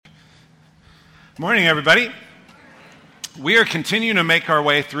Morning, everybody. We are continuing to make our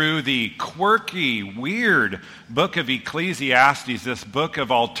way through the quirky, weird book of Ecclesiastes, this book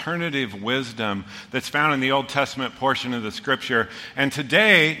of alternative wisdom that's found in the Old Testament portion of the Scripture. And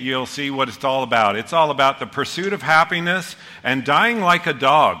today, you'll see what it's all about. It's all about the pursuit of happiness and dying like a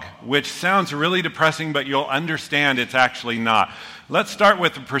dog, which sounds really depressing, but you'll understand it's actually not. Let's start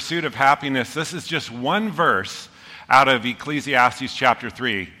with the pursuit of happiness. This is just one verse out of Ecclesiastes chapter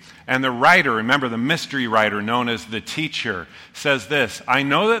 3. And the writer, remember the mystery writer known as the teacher, says this: I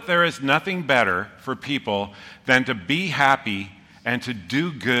know that there is nothing better for people than to be happy and to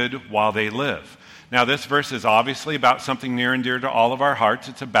do good while they live. Now, this verse is obviously about something near and dear to all of our hearts.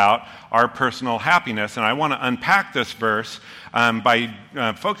 It's about our personal happiness. And I want to unpack this verse by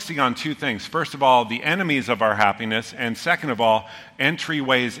focusing on two things. First of all, the enemies of our happiness. And second of all,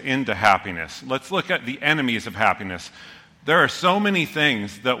 entryways into happiness. Let's look at the enemies of happiness. There are so many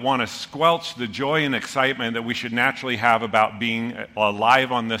things that want to squelch the joy and excitement that we should naturally have about being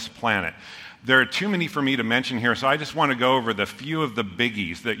alive on this planet. There are too many for me to mention here, so I just want to go over the few of the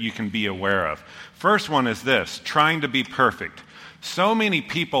biggies that you can be aware of. First one is this: trying to be perfect. So many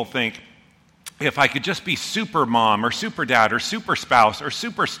people think, if I could just be super mom or super dad or super spouse or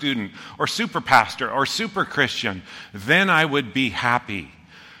super student or super pastor or super Christian, then I would be happy.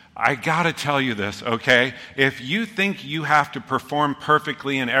 I gotta tell you this, okay? If you think you have to perform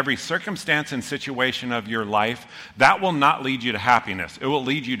perfectly in every circumstance and situation of your life, that will not lead you to happiness. It will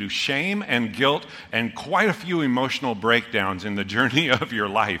lead you to shame and guilt and quite a few emotional breakdowns in the journey of your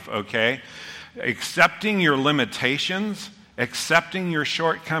life, okay? Accepting your limitations, accepting your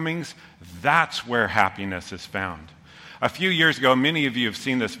shortcomings, that's where happiness is found. A few years ago, many of you have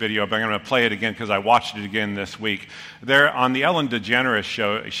seen this video, but I'm going to play it again because I watched it again this week. They're on the Ellen DeGeneres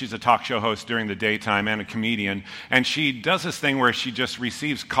show. She's a talk show host during the daytime and a comedian. And she does this thing where she just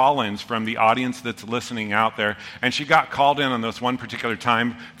receives call-ins from the audience that's listening out there. And she got called in on this one particular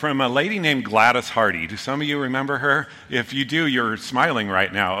time from a lady named Gladys Hardy. Do some of you remember her? If you do, you're smiling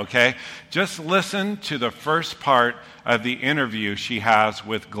right now, okay? Just listen to the first part of the interview she has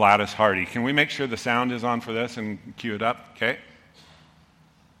with Gladys Hardy. Can we make sure the sound is on for this and cue it up? Okay.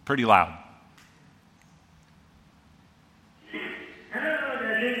 Pretty loud. Hello,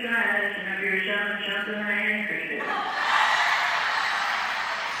 this is Gladys, and I'm your something I Christian.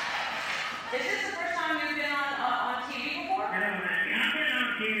 Is this the first time you've been on TV before? No, I've been on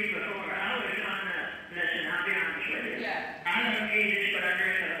TV before. I was on listen, I'll be honest with you. Yeah. I love Jesus, but I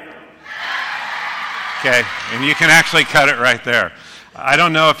drink alcohol. Okay, and you can actually cut it right there. I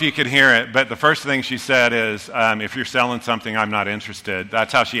don't know if you could hear it, but the first thing she said is, if you're selling something, I'm not interested.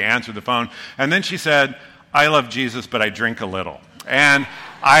 That's how she answered the phone. And then she said, I love Jesus, but I drink a little. And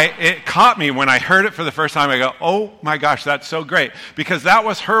it caught me when I heard it for the first time. I go, oh my gosh, that's so great. Because that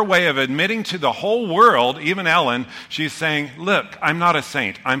was her way of admitting to the whole world, even Ellen, she's saying, look, I'm not a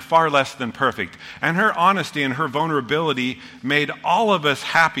saint. I'm far less than perfect. And her honesty and her vulnerability made all of us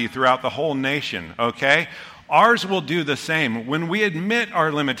happy throughout the whole nation, okay? Ours will do the same. When we admit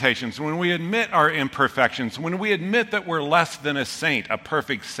our limitations, when we admit our imperfections, when we admit that we're less than a saint, a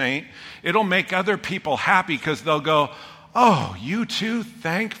perfect saint, it'll make other people happy because they'll go, oh, you too,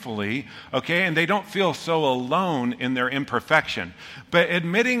 thankfully, okay? And they don't feel so alone in their imperfection. But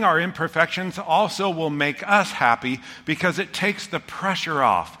admitting our imperfections also will make us happy because it takes the pressure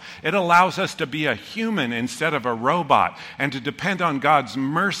off. It allows us to be a human instead of a robot and to depend on God's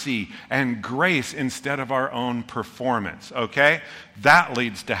mercy and grace instead of our own performance, okay? That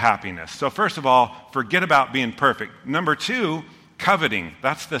leads to happiness. So first of all, forget about being perfect. Number two, coveting.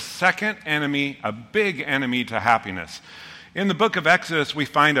 That's the second enemy, a big enemy to happiness. In the book of Exodus, we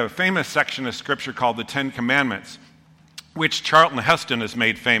find a famous section of Scripture called the Ten Commandments, which Charlton Heston has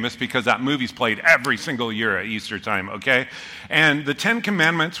made famous because that movie's played every single year at Easter time, okay? And the Ten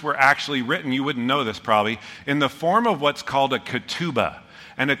Commandments were actually written, you wouldn't know this probably, in the form of what's called a ketubah.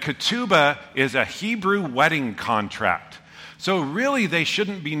 And a ketubah is a Hebrew wedding contract. So really, they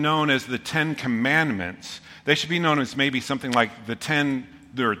shouldn't be known as the Ten Commandments. They should be known as maybe something like the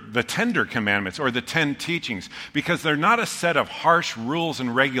Tender Commandments or the 10 Teachings, because they're not a set of harsh rules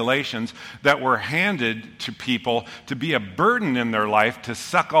and regulations that were handed to people to be a burden in their life, to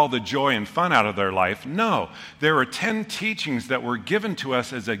suck all the joy and fun out of their life. No, there are 10 teachings that were given to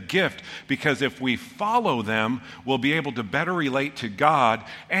us as a gift, because if we follow them, we'll be able to better relate to God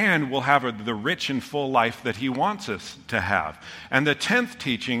and we'll have the rich and full life that He wants us to have. And the 10th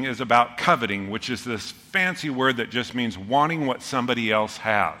teaching is about coveting, which is this fancy word that just means wanting what somebody else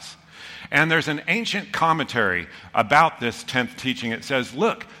has. And there's an ancient commentary about this 10th teaching. It says,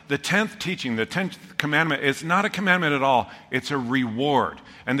 look, the 10th teaching, the 10th commandment, is not a commandment at all. It's a reward.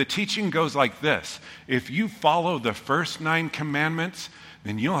 And the teaching goes like this. If you follow the first 9 commandments,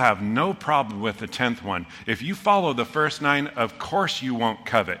 then you'll have no problem with the 10th one. If you follow the first 9, of course you won't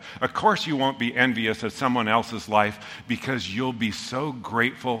covet. Of course you won't be envious of someone else's life, because you'll be so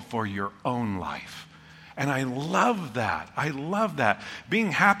grateful for your own life. And I love that. I love that.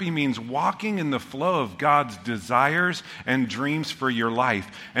 Being happy means walking in the flow of God's desires and dreams for your life,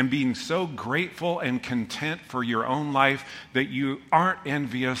 and being so grateful and content for your own life that you aren't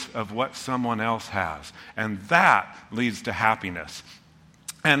envious of what someone else has. And that leads to happiness.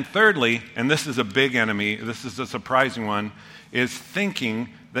 And thirdly, and this is a big enemy, this is a surprising one, is thinking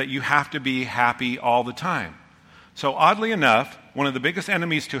that you have to be happy all the time. So oddly enough, one of the biggest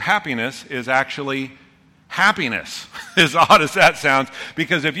enemies to happiness is actually happiness, as odd as that sounds,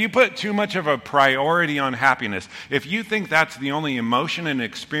 because if you put too much of a priority on happiness, if you think that's the only emotion and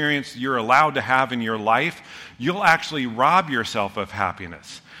experience you're allowed to have in your life, you'll actually rob yourself of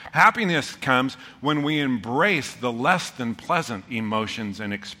happiness. Happiness comes when we embrace the less than pleasant emotions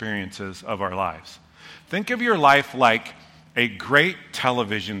and experiences of our lives. Think of your life like a great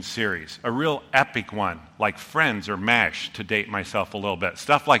television series, a real epic one, like Friends or MASH, to date myself a little bit,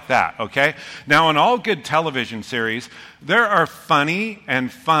 stuff like that, okay? Now, in all good television series, there are funny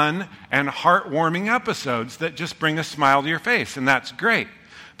and fun and heartwarming episodes that just bring a smile to your face, and that's great.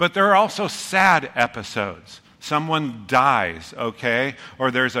 But there are also sad episodes. Someone dies, okay?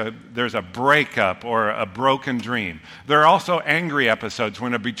 Or there's a breakup or a broken dream. There are also angry episodes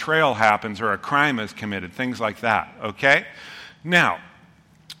when a betrayal happens or a crime is committed, things like that, okay? Now,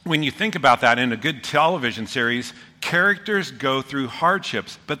 when you think about that in a good television series, characters go through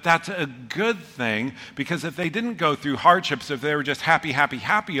hardships, but that's a good thing, because if they didn't go through hardships, if they were just happy, happy,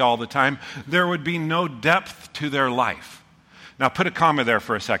 happy all the time, there would be no depth to their life. Now, put a comma there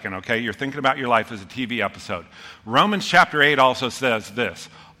for a second, okay? You're thinking about your life as a TV episode. Romans chapter 8 also says this: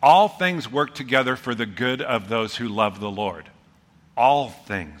 all things work together for the good of those who love the Lord. All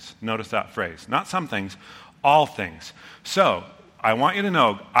things. Notice that phrase. Not some things, all things. So, I want you to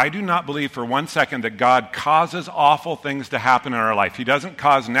know, I do not believe for one second that God causes awful things to happen in our life. He doesn't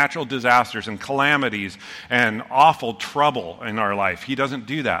cause natural disasters and calamities and awful trouble in our life. He doesn't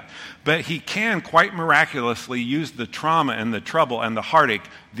do that. But he can quite miraculously use the trauma and the trouble and the heartache,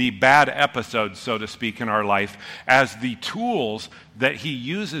 the bad episodes, so to speak, in our life, as the tools that he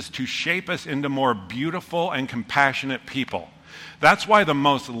uses to shape us into more beautiful and compassionate people. That's why the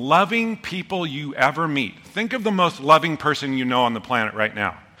most loving people you ever meet, think of the most loving person you know on the planet right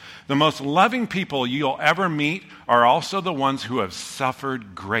now. The most loving people you'll ever meet are also the ones who have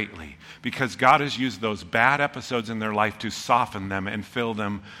suffered greatly, because God has used those bad episodes in their life to soften them and fill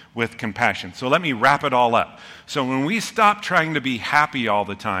them with compassion. So let me wrap it all up. So when we stop trying to be happy all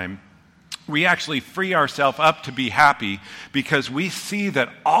the time, we actually free ourselves up to be happy, because we see that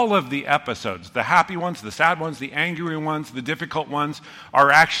all of the episodes, the happy ones, the sad ones, the angry ones, the difficult ones,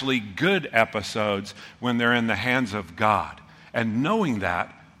 are actually good episodes when they're in the hands of God. And knowing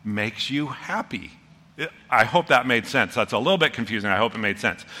that makes you happy. I hope that made sense. That's a little bit confusing. I hope it made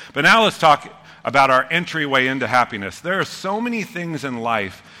sense. But now let's talk about our entryway into happiness. There are so many things in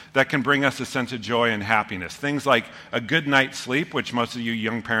life that can bring us a sense of joy and happiness. Things like a good night's sleep, which most of you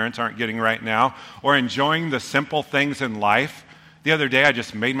young parents aren't getting right now, or enjoying the simple things in life. The other day, I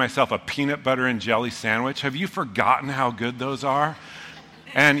just made myself a peanut butter and jelly sandwich. Have you forgotten how good those are?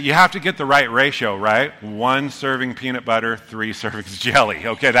 And you have to get the right ratio, right? 1 serving peanut butter, 3 servings jelly.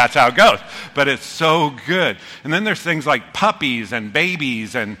 Okay, that's how it goes. But it's so good. And then there's things like puppies and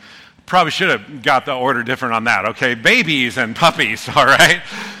babies, and probably should have got the order different on that, okay? Babies and puppies, all right?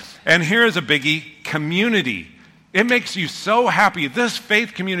 And here's a biggie: community. It makes you so happy. This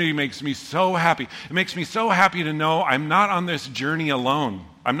faith community makes me so happy. It makes me so happy to know I'm not on this journey alone.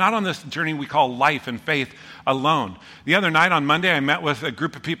 I'm not on this journey we call life and faith alone. The other night on Monday, I met with a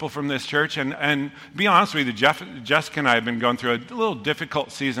group of people from this church, and to be honest with you, Jessica and I have been going through a little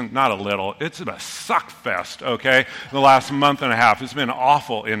difficult season. Not a little. It's a suck fest, okay, the last month and a half. It's been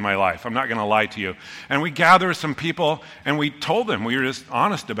awful in my life. I'm not going to lie to you. And we gathered some people, and we told them, we were just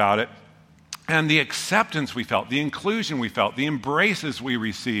honest about it. And the acceptance we felt, the inclusion we felt, the embraces we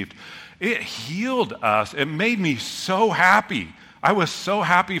received, it healed us. It made me so happy. I was so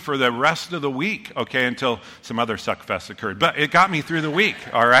happy for the rest of the week, okay, until some other suckfests occurred. But it got me through the week,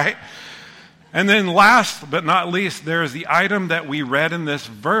 all right? And then last but not least, there's the item that we read in this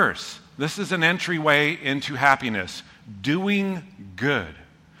verse. This is an entryway into happiness: doing good.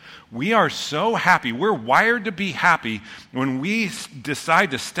 We are so happy. We're wired to be happy when we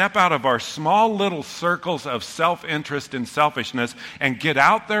decide to step out of our small little circles of self-interest and selfishness and get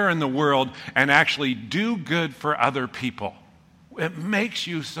out there in the world and actually do good for other people. It makes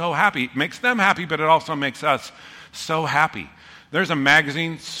you so happy. It makes them happy, but it also makes us so happy. There's a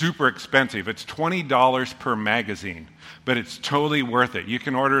magazine, super expensive. It's $20 per magazine, but it's totally worth it. You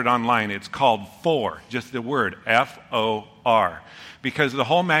can order it online. It's called For, just the word, F-O-R, because the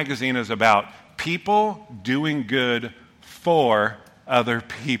whole magazine is about people doing good for other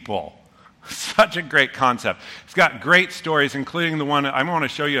people. Such a great concept. It's got great stories, including the one, I want to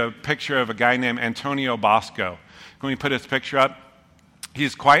show you a picture of a guy named Antonio Bosco. Can we put his picture up?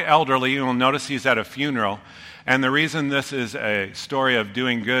 He's quite elderly. You'll notice he's at a funeral. And the reason this is a story of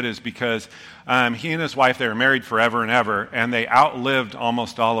doing good is because he and his wife, they were married forever and ever, and they outlived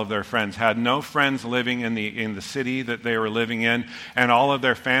almost all of their friends, had no friends living in the city that they were living in, and all of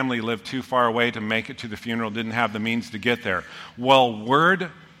their family lived too far away to make it to the funeral, didn't have the means to get there. Well, word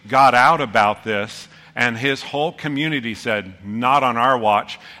got out about this, and his whole community said, not on our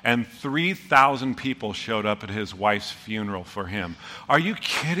watch, and 3,000 people showed up at his wife's funeral for him. Are you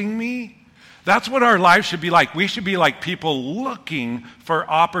kidding me? That's what our lives should be like. We should be like people looking for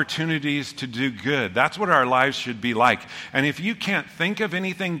opportunities to do good. That's what our lives should be like. And if you can't think of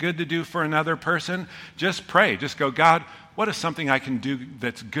anything good to do for another person, just pray. Just go, God, what is something I can do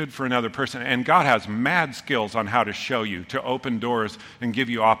that's good for another person? And God has mad skills on how to show you, to open doors and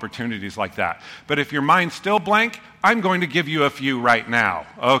give you opportunities like that. But if your mind's still blank, I'm going to give you a few right now,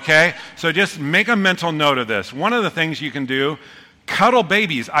 okay? So just make a mental note of this. One of the things you can do, cuddle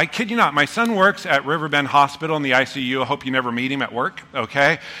babies. I kid you not. My son works at Riverbend Hospital in the ICU. I hope you never meet him at work,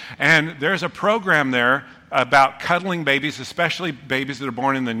 okay? And there's a program there about cuddling babies, especially babies that are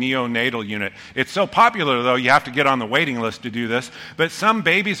born in the neonatal unit. It's so popular, though, you have to get on the waiting list to do this. But some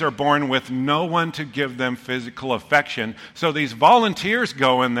babies are born with no one to give them physical affection. So these volunteers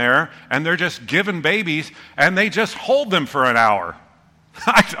go in there, and they're just given babies, and they just hold them for an hour.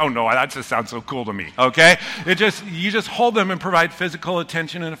 I don't know. That just sounds so cool to me, okay? You just hold them and provide physical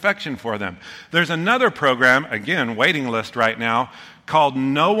attention and affection for them. There's another program, again, waiting list right now, called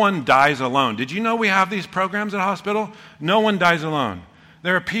No One Dies Alone. Did you know we have these programs at hospital? No One Dies Alone.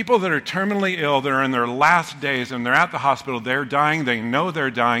 There are people that are terminally ill, that are in their last days, and they're at the hospital, they're dying, they know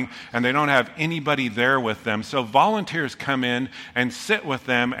they're dying, and they don't have anybody there with them. So volunteers come in and sit with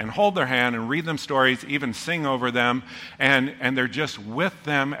them and hold their hand and read them stories, even sing over them, and they're just with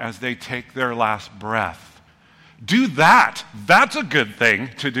them as they take their last breath. Do that. That's a good thing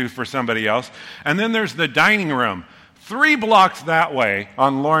to do for somebody else. And then there's the dining room. 3 blocks that way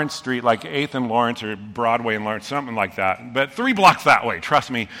on Lawrence Street, like 8th and Lawrence or Broadway and Lawrence, something like that. But 3 blocks that way, trust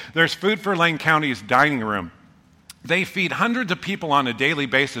me. There's Food for Lane County's dining room. They feed hundreds of people on a daily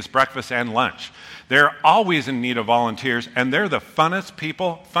basis, breakfast and lunch. They're always in need of volunteers, and they're the funnest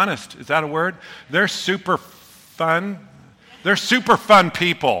people. Funnest, is that a word? They're super fun. They're super fun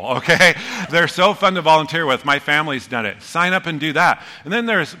people, okay? They're so fun to volunteer with. My family's done it. Sign up and do that. And then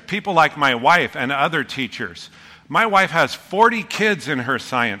there's people like my wife and other teachers. My wife has 40 kids in her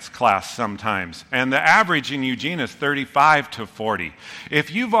science class sometimes, and the average in Eugene is 35 to 40.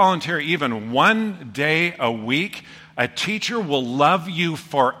 If you volunteer even 1 day a week, a teacher will love you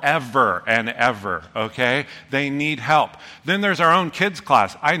forever and ever, okay? They need help. Then there's our own kids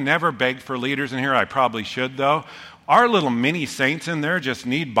class. I never begged for leaders in here. I probably should, though. Our little mini saints in there just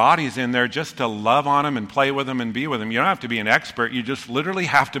need bodies in there just to love on them and play with them and be with them. You don't have to be an expert. You just literally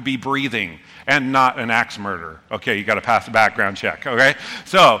have to be breathing and not an axe murderer. Okay, you got to pass the background check, okay?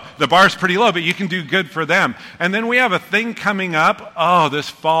 So the bar's pretty low, but you can do good for them. And then we have a thing coming up, this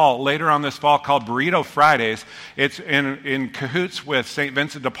fall, later on this fall, called Burrito Fridays. It's in cahoots with St.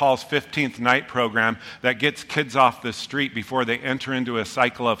 Vincent de Paul's 15th Night program that gets kids off the street before they enter into a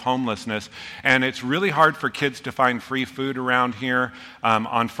cycle of homelessness. And it's really hard for kids to find free food around here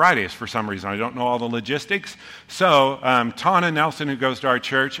on Fridays for some reason. I don't know all the logistics. So Tana Nelson, who goes to our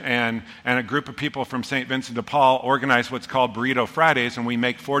church, and a group of people from St. Vincent de Paul organize what's called Burrito Fridays, and we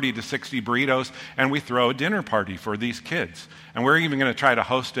make 40 to 60 burritos, and we throw a dinner party for these kids. And we're even going to try to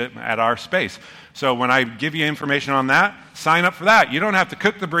host it at our space. So when I give you information on that, sign up for that. You don't have to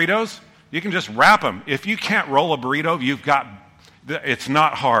cook the burritos. You can just wrap them. If you can't roll a burrito, it's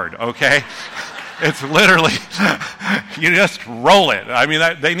not hard, okay? It's literally, you just roll it. I mean,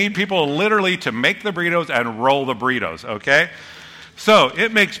 they need people literally to make the burritos and roll the burritos, okay? So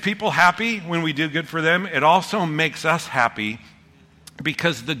it makes people happy when we do good for them. It also makes us happy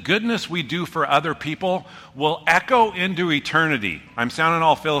because the goodness we do for other people will echo into eternity. I'm sounding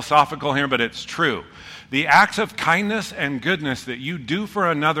all philosophical here, but it's true. The acts of kindness and goodness that you do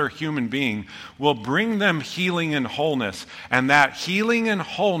for another human being will bring them healing and wholeness. And that healing and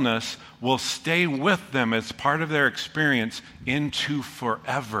wholeness will stay with them as part of their experience into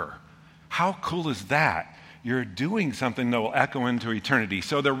forever. How cool is that? You're doing something that will echo into eternity.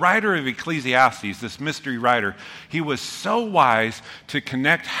 So the writer of Ecclesiastes, this mystery writer, he was so wise to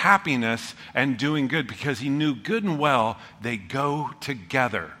connect happiness and doing good because he knew good and well they go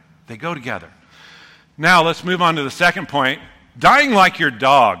together. They go together. Now let's move on to the second point. Dying like your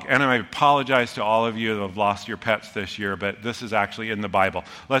dog. And I apologize to all of you that have lost your pets this year, but this is actually in the Bible.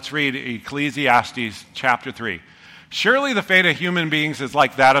 Let's read Ecclesiastes chapter 3. Surely the fate of human beings is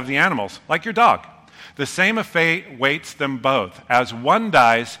like that of the animals, like your dog. The same fate waits them both. As one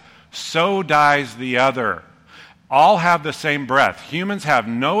dies, so dies the other. All have the same breath. Humans have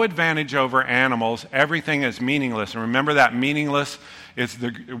no advantage over animals. Everything is meaningless. And remember that meaningless is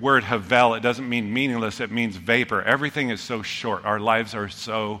the word havel. It doesn't mean meaningless. It means vapor. Everything is so short. Our lives are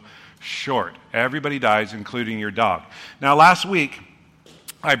so short. Everybody dies, including your dog. Now, last week,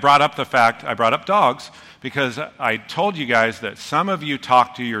 I brought up dogs, because I told you guys that some of you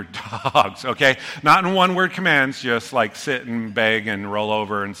talk to your dogs, okay? Not in one-word commands, just like sit and beg and roll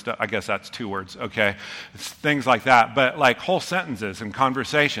over and stuff. I guess that's 2 words, okay? It's things like that, but like whole sentences and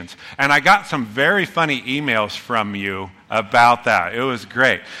conversations. And I got some very funny emails from you about that. It was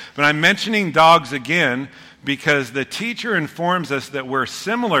great. But I'm mentioning dogs again because the teacher informs us that we're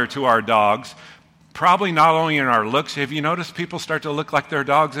similar to our dogs, probably not only in our looks. Have you noticed people start to look like their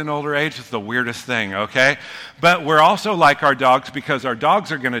dogs in older age? It's the weirdest thing, okay? But we're also like our dogs because our dogs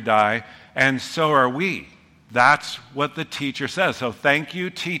are going to die, and so are we. That's what the teacher says. So thank you,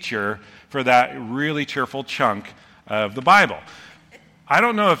 teacher, for that really cheerful chunk of the Bible. I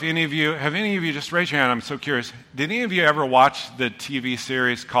don't know if any of you, just raise your hand, I'm so curious. Did any of you ever watch the TV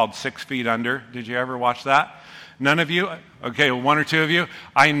series called 6 Feet Under? Did you ever watch that? None of you? Okay, 1 or 2 of you.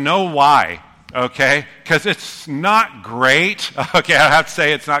 I know why. Okay, because it's not great. Okay, I have to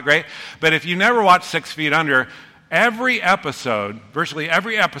say it's not great. But if you never watched 6 Feet Under, virtually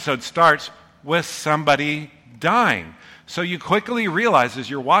every episode starts with somebody dying. So you quickly realize as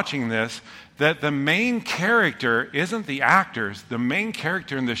you're watching this that the main character isn't the actors. The main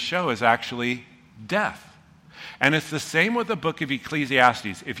character in this show is actually death. And it's the same with the book of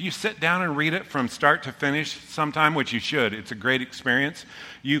Ecclesiastes. If you sit down and read it from start to finish sometime, which you should, it's a great experience,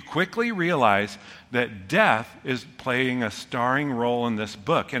 you quickly realize that death is playing a starring role in this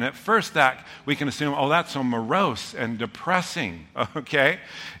book. And at first that we can assume, oh, that's so morose and depressing, okay?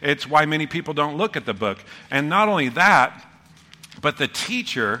 It's why many people don't look at the book. And not only that, but the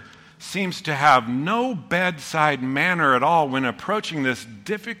teacher seems to have no bedside manner at all when approaching this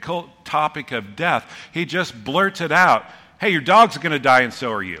difficult topic of death. He just blurts it out. Hey, your dog's going to die and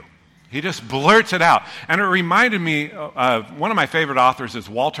so are you. He just blurts it out. And it reminded me of one of my favorite authors is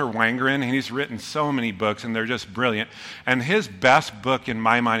Walter Wangerin, and he's written so many books, and they're just brilliant. And his best book in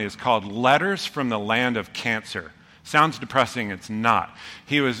my mind is called Letters from the Land of Cancer. Sounds depressing, it's not.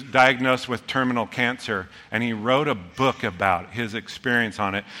 He was diagnosed with terminal cancer, and he wrote a book about his experience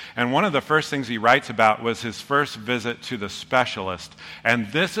on it. And one of the first things he writes about was his first visit to the specialist. And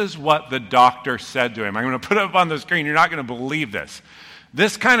this is what the doctor said to him. I'm going to put it up on the screen. You're not going to believe this.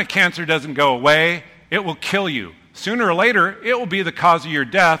 This kind of cancer doesn't go away. It will kill you. Sooner or later, it will be the cause of your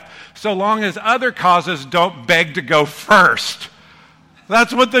death, so long as other causes don't beg to go first.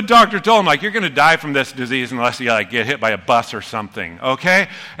 That's what the doctor told him. Like, you're going to die from this disease unless you get hit by a bus or something, okay?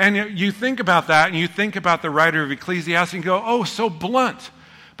 And you think about that, and you think about the writer of Ecclesiastes and go, oh, so blunt.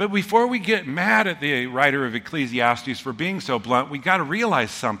 But before we get mad at the writer of Ecclesiastes for being so blunt, we got to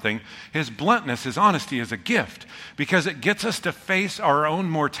realize something. His bluntness, his honesty is a gift because it gets us to face our own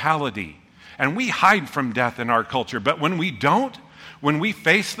mortality. And we hide from death in our culture. But when we don't, when we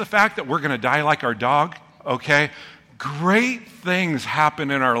face the fact that we're going to die like our dog, okay, great things happen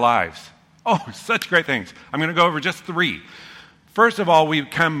in our lives. Oh, such great things. I'm going to go over just 3. First of all, we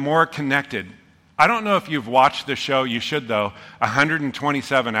become more connected. I don't know if you've watched the show. You should, though.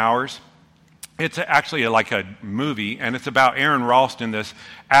 127 Hours. It's actually like a movie, and it's about Aaron Ralston, this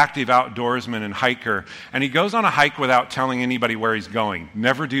active outdoorsman and hiker. And he goes on a hike without telling anybody where he's going.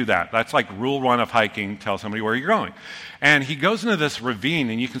 Never do that. That's like rule 1 of hiking, tell somebody where you're going. And he goes into this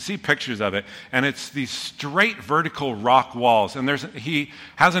ravine, and you can see pictures of it, and it's these straight vertical rock walls. And he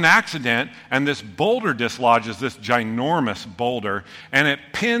has an accident, and this boulder dislodges this ginormous boulder, and it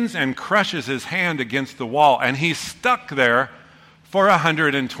pins and crushes his hand against the wall, and he's stuck there for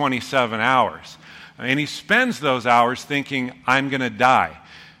 127 hours. And he spends those hours thinking, I'm going to die.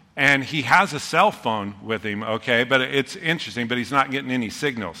 And he has a cell phone with him, okay, but it's interesting, but he's not getting any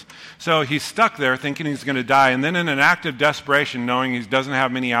signals. So he's stuck there thinking he's going to die, and then in an act of desperation, knowing he doesn't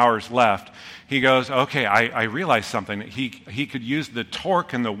have many hours left, he goes, okay, I realized something. He could use the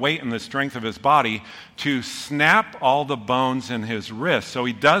torque and the weight and the strength of his body to snap all the bones in his wrist. So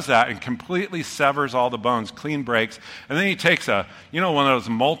he does that and completely severs all the bones, clean breaks, and then he takes one of those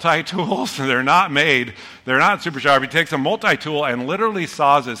multi-tools. They're not super sharp. He takes a multi-tool and literally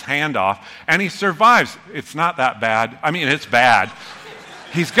saws his hand off, and he survives. It's not that bad. I mean, it's bad.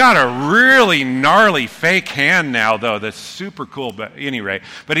 He's got a really gnarly fake hand now, though, that's super cool, but at any rate.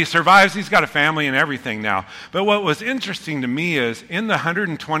 But he survives. He's got a family and everything now. But what was interesting to me is in the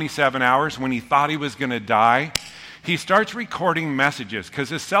 127 hours when he thought he was going to die, he starts recording messages because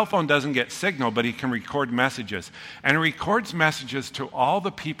his cell phone doesn't get signal, but he can record messages. And he records messages to all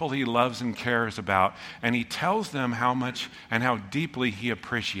the people he loves and cares about, and he tells them how much and how deeply he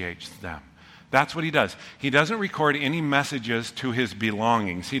appreciates them. That's what he does. He doesn't record any messages to his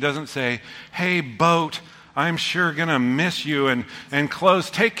belongings. He doesn't say, hey, boat, I'm sure going to miss you, and clothes,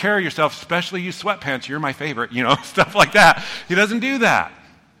 take care of yourself, especially you sweatpants, you're my favorite, stuff like that. He doesn't do that.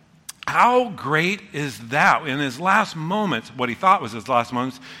 How great is that? In his last moments, what he thought was his last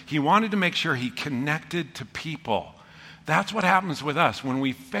moments, he wanted to make sure he connected to people. That's what happens with us. When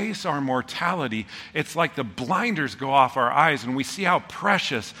we face our mortality, it's like the blinders go off our eyes and we see how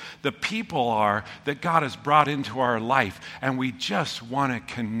precious the people are that God has brought into our life. And we just want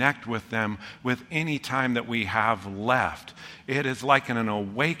to connect with them with any time that we have left. It is like an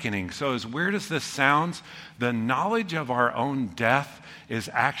awakening. So as weird as this sounds, the knowledge of our own death is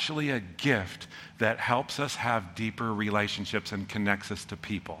actually a gift that helps us have deeper relationships and connects us to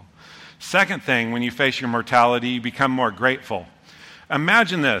people. Second thing, when you face your mortality, you become more grateful.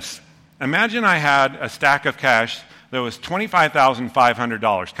 Imagine this. Imagine I had a stack of cash that was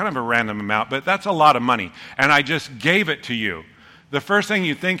 $25,500, kind of a random amount, but that's a lot of money, and I just gave it to you. The first thing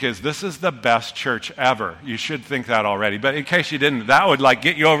you think is, this is the best church ever. You should think that already, but in case you didn't, that would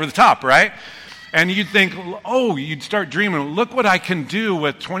get you over the top, right? And you'd think, you'd start dreaming, look what I can do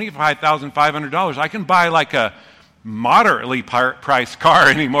with $25,500. I can buy a moderately priced car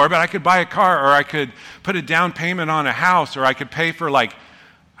anymore, but I could buy a car, or I could put a down payment on a house, or I could pay for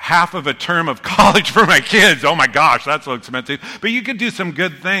half of a term of college for my kids. Oh my gosh, that's so expensive. But you could do some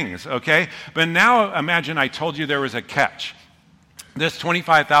good things, okay? But now imagine I told you there was a catch. This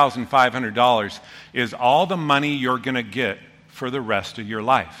 $25,500 is all the money you're going to get for the rest of your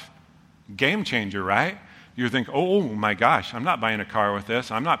life. Game changer, right? You would think, oh my gosh, I'm not buying a car with this.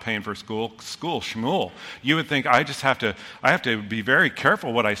 I'm not paying for school schmool. You would think, I have to be very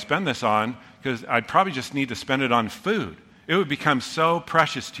careful what I spend this on, because I'd probably just need to spend it on food. It would become so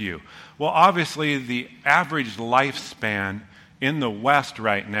precious to you. Well, obviously, the average lifespan in the West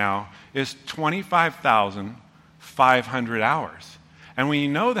right now is 25,500 hours. And when you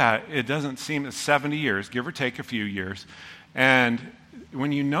know that, it doesn't seem 70 years, give or take a few years. And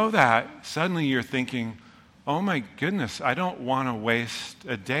when you know that, suddenly you're thinking, oh my goodness, I don't want to waste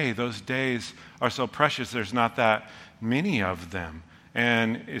a day. Those days are so precious, there's not that many of them.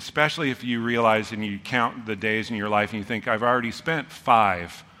 And especially if you realize and you count the days in your life and you think, I've already spent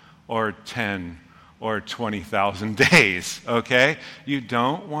 5 or 10 or 20,000 days, okay? You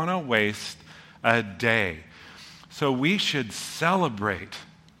don't want to waste a day. So we should celebrate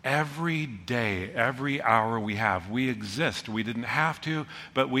every day, every hour we have. We exist. We didn't have to,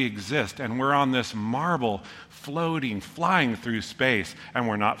 but we exist. And we're on this marble floating, flying through space. And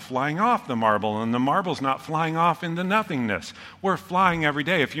we're not flying off the marble, and the marble's not flying off into nothingness. We're flying every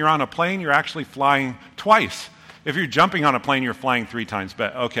day. If you're on a plane, you're actually flying twice. If you're jumping on a plane, you're flying 3 times.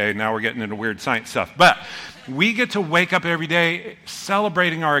 But okay, now we're getting into weird science stuff. But we get to wake up every day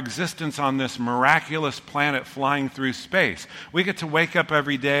celebrating our existence on this miraculous planet flying through space. We get to wake up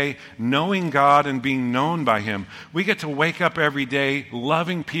every day knowing God and being known by Him. We get to wake up every day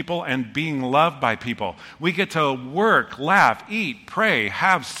loving people and being loved by people. We get to work, laugh, eat, pray,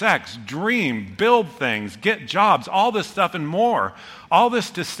 have sex, dream, build things, get jobs, all this stuff and more. All this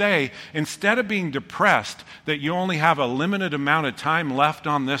to say, instead of being depressed that you only have a limited amount of time left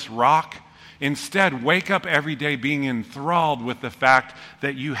on this rock, instead, wake up every day being enthralled with the fact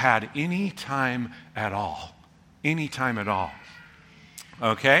that you had any time at all. Any time at all.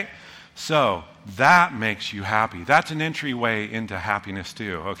 Okay? So, that makes you happy. That's an entryway into happiness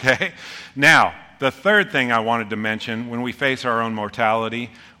too, okay? Now, the third thing I wanted to mention, when we face our own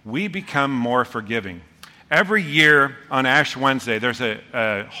mortality, we become more forgiving. Every year on Ash Wednesday, there's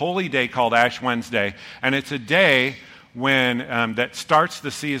a holy day called Ash Wednesday, and it's a day that starts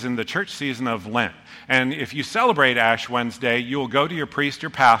the church season of Lent. And if you celebrate Ash Wednesday, you'll go to your priest or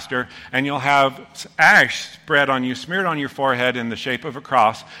pastor, and you'll have ash spread on you, smeared on your forehead in the shape of a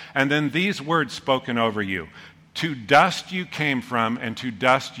cross, and then these words spoken over you. To dust you came from, and to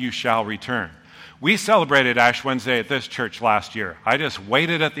dust you shall return. We celebrated Ash Wednesday at this church last year. I just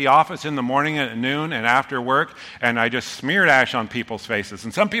waited at the office in the morning and at noon and after work, and I just smeared ash on people's faces.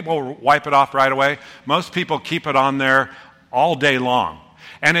 And some people wipe it off right away. Most people keep it on there all day long.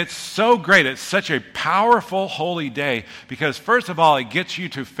 And it's so great. It's such a powerful, holy day because, first of all, it gets you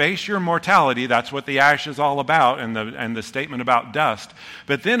to face your mortality. That's what the ash is all about and the statement about dust.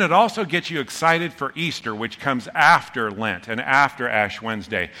 But then it also gets you excited for Easter, which comes after Lent and after Ash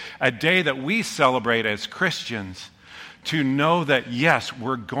Wednesday, a day that we celebrate as Christians to know that, yes,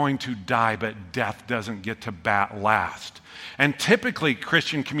 we're going to die, but death doesn't get to last. And typically,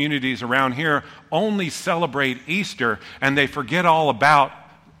 Christian communities around here only celebrate Easter, and they forget all about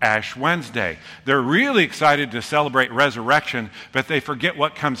Ash Wednesday. They're really excited to celebrate resurrection, but they forget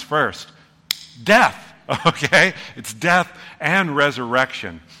what comes first. Death, okay? It's death and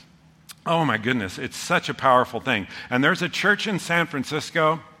resurrection. Oh my goodness, it's such a powerful thing. And there's a church in San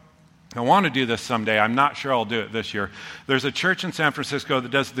Francisco. I want to do this someday. I'm not sure I'll do it this year. There's a church in San Francisco that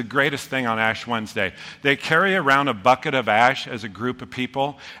does the greatest thing on Ash Wednesday. They carry around a bucket of ash as a group of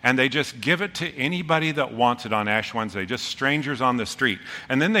people, and they just give it to anybody that wants it on Ash Wednesday, just strangers on the street.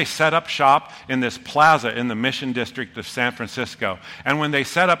 And then they set up shop in this plaza in the Mission District of San Francisco. And when they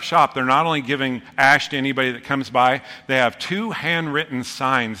set up shop, they're not only giving ash to anybody that comes by, they have 2 handwritten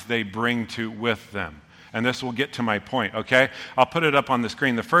signs they bring with them. And this will get to my point, okay? I'll put it up on the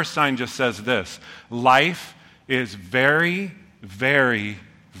screen. The first sign just says this: life is very, very,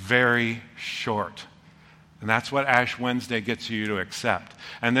 very short. And that's what Ash Wednesday gets you to accept.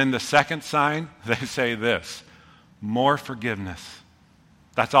 And then the second sign, they say this: more forgiveness.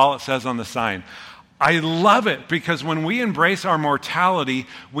 That's all it says on the sign. I love it because when we embrace our mortality,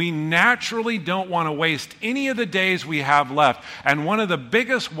 we naturally don't want to waste any of the days we have left. And one of the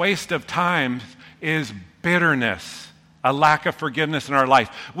biggest waste of time is bitterness, a lack of forgiveness in our life.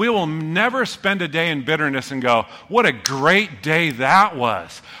 We will never spend a day in bitterness and go, what a great day that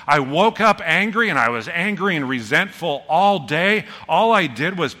was. I woke up angry, and I was angry and resentful all day. All I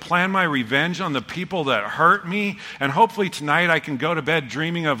did was plan my revenge on the people that hurt me, and hopefully tonight I can go to bed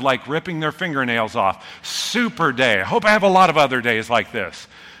dreaming of ripping their fingernails off. Super day. I hope I have a lot of other days like this.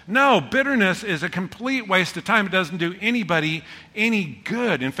 No, bitterness is a complete waste of time. It doesn't do anybody any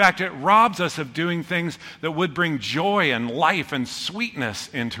good. In fact, it robs us of doing things that would bring joy and life and sweetness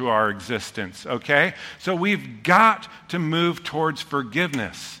into our existence, okay? So we've got to move towards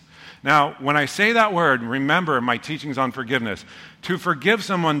forgiveness. Now, when I say that word, remember my teachings on forgiveness. To forgive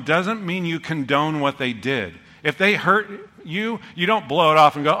someone doesn't mean you condone what they did. If they hurt you, you don't blow it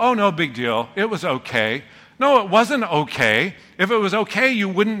off and go, oh, no big deal, it was okay. No, it wasn't okay. If it was okay, you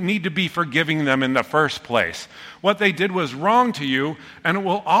wouldn't need to be forgiving them in the first place. What they did was wrong to you, and it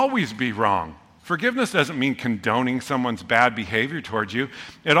will always be wrong. Forgiveness doesn't mean condoning someone's bad behavior towards you.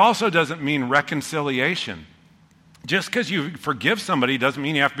 It also doesn't mean reconciliation. Just because you forgive somebody doesn't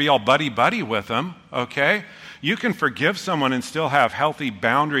mean you have to be all buddy-buddy with them, okay? You can forgive someone and still have healthy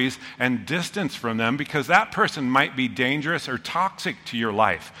boundaries and distance from them because that person might be dangerous or toxic to your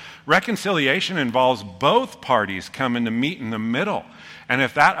life. Reconciliation involves both parties coming to meet in the middle. And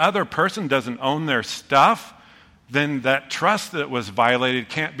if that other person doesn't own their stuff, then that trust that was violated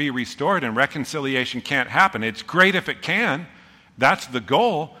can't be restored and reconciliation can't happen. It's great if it can. That's the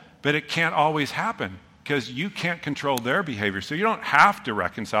goal, but it can't always happen, because you can't control their behavior. So you don't have to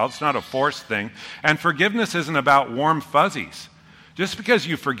reconcile. It's not a forced thing. And forgiveness isn't about warm fuzzies. Just because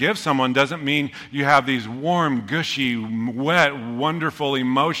you forgive someone doesn't mean you have these warm, gushy, wet, wonderful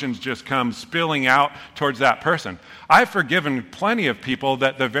emotions just come spilling out towards that person. I've forgiven plenty of people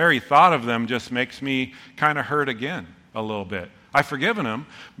that the very thought of them just makes me kind of hurt again a little bit. I've forgiven them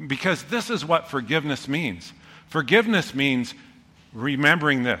because this is what forgiveness means. Forgiveness means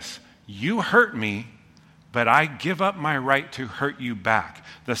remembering this: you hurt me, but I give up my right to hurt you back.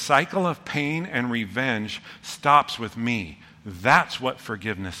 The cycle of pain and revenge stops with me. That's what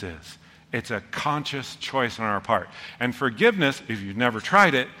forgiveness is. It's a conscious choice on our part. And forgiveness, if you've never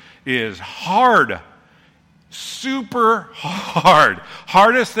tried it, is hard. Super hard.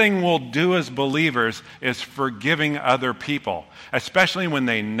 Hardest thing we'll do as believers is forgiving other people, especially when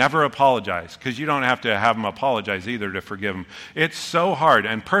they never apologize, because you don't have to have them apologize either to forgive them. It's so hard.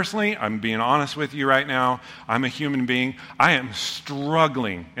 And personally, I'm being honest with you right now. I'm a human being. I am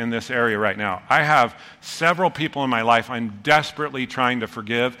struggling in this area right now. I have several people in my life I'm desperately trying to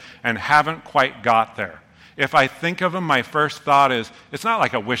forgive and haven't quite got there. if I think of them, my first thought is, it's not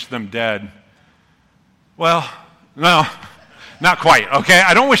like I wish them dead. Well, no, not quite, okay?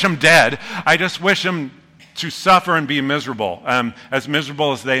 I don't wish them dead. I just wish them to suffer and be miserable, as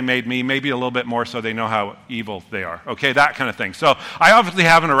miserable as they made me, maybe a little bit more so they know how evil they are, okay? That kind of thing. So I obviously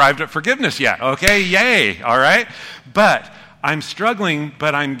haven't arrived at forgiveness yet, okay? Yay, all right? But I'm struggling,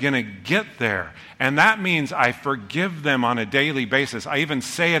 but I'm going to get there. And that means I forgive them on a daily basis. I even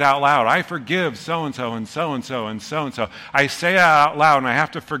say it out loud. I forgive so-and-so and so-and-so and so-and-so. I say it out loud, and I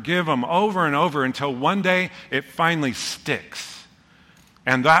have to forgive them over and over until one day it finally sticks.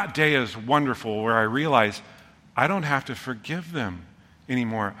 And that day is wonderful where I realize I don't have to forgive them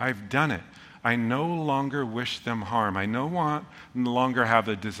anymore. I've done it. I no longer wish them harm. I no longer have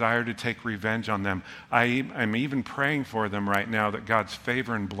the desire to take revenge on them. I'm even praying for them right now that God's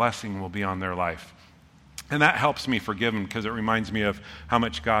favor and blessing will be on their life. And that helps me forgive them because it reminds me of how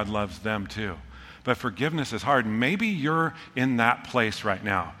much God loves them too. But forgiveness is hard. Maybe you're in that place right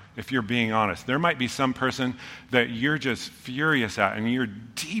now, if you're being honest. There might be some person that you're just furious at and you're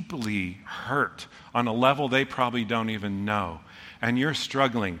deeply hurt on a level they probably don't even know. And you're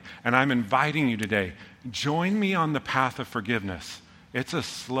struggling, and I'm inviting you today, join me on the path of forgiveness. It's a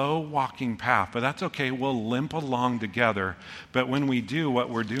slow walking path, but that's okay. We'll limp along together. But when we do,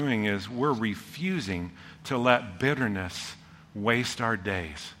 what we're doing is we're refusing to let bitterness waste our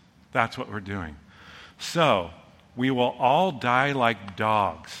days. That's what we're doing. So we will all die like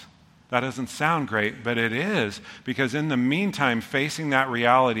dogs. That doesn't sound great, but it is, because in the meantime, facing that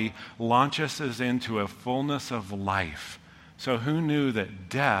reality launches us into a fullness of life. So who knew that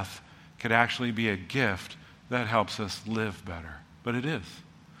death could actually be a gift that helps us live better? But it is.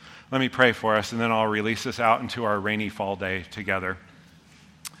 Let me pray for us, and then I'll release us out into our rainy fall day together.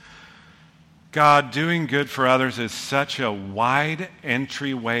 God, doing good for others is such a wide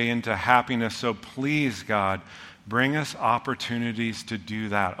entryway into happiness. So please, God, bring us opportunities to do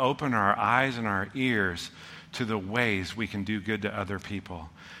that. Open our eyes and our ears to the ways we can do good to other people.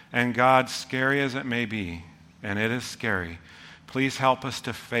 And God, scary as it may be, and it is scary, please help us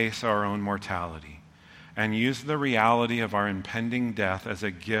to face our own mortality and use the reality of our impending death as a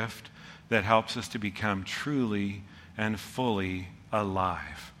gift that helps us to become truly and fully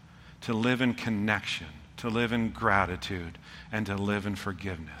alive, to live in connection, to live in gratitude, and to live in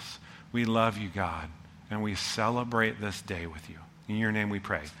forgiveness. We love you, God, and we celebrate this day with you. In your name we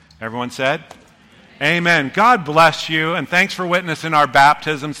pray. Everyone said? Amen. God bless you, and thanks for witnessing our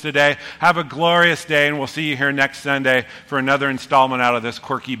baptisms today. Have a glorious day, and we'll see you here next Sunday for another installment out of this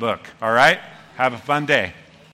quirky book. All right? Have a fun day.